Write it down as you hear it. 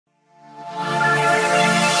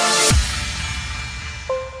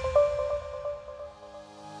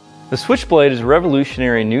The Switchblade is a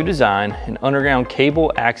revolutionary new design in underground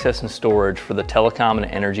cable access and storage for the telecom and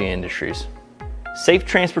energy industries. Safe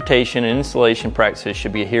transportation and installation practices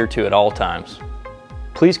should be adhered to at all times.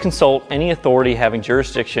 Please consult any authority having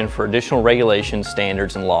jurisdiction for additional regulations,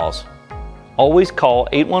 standards, and laws. Always call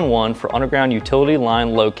 811 for underground utility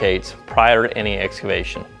line locates prior to any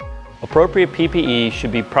excavation. Appropriate PPE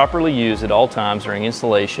should be properly used at all times during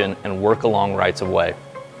installation and work along rights of way.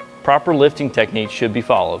 Proper lifting techniques should be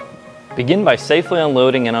followed. Begin by safely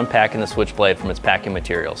unloading and unpacking the Switchblade from its packing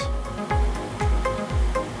materials.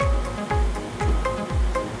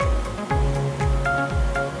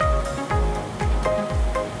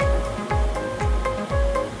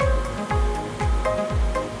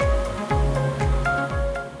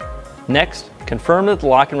 Next, confirm that the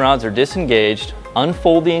locking rods are disengaged,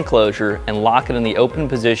 unfold the enclosure, and lock it in the open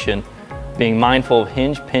position, being mindful of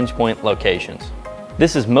hinge pinch point locations.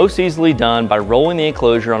 This is most easily done by rolling the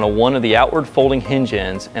enclosure onto one of the outward folding hinge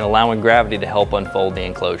ends and allowing gravity to help unfold the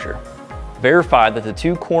enclosure. Verify that the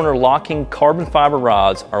two corner locking carbon fiber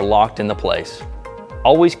rods are locked into place.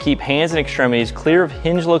 Always keep hands and extremities clear of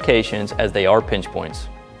hinge locations as they are pinch points.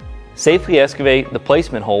 Safely excavate the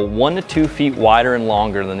placement hole 1 to 2 feet wider and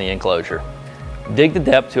longer than the enclosure. Dig the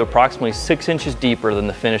depth to approximately 6 inches deeper than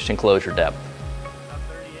the finished enclosure depth.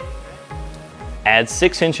 Add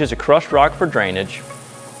 6 inches of crushed rock for drainage.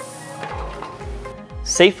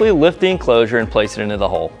 Safely lift the enclosure and place it into the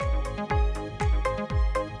hole.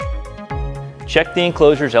 Check the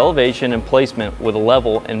enclosure's elevation and placement with a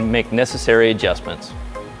level and make necessary adjustments.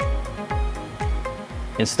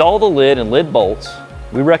 Install the lid and lid bolts.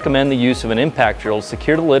 We recommend the use of an impact drill to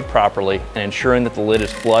secure the lid properly and ensuring that the lid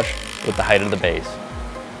is flush with the height of the base.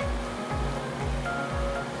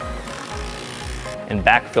 And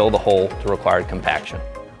backfill the hole to required compaction.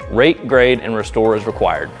 Rake, grade, and restore as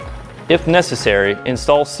required. If necessary,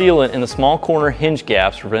 install sealant in the small corner hinge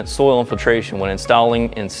gaps to prevent soil infiltration when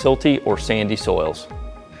installing in silty or sandy soils.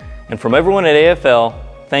 And from everyone at AFL,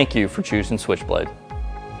 thank you for choosing Switchblade.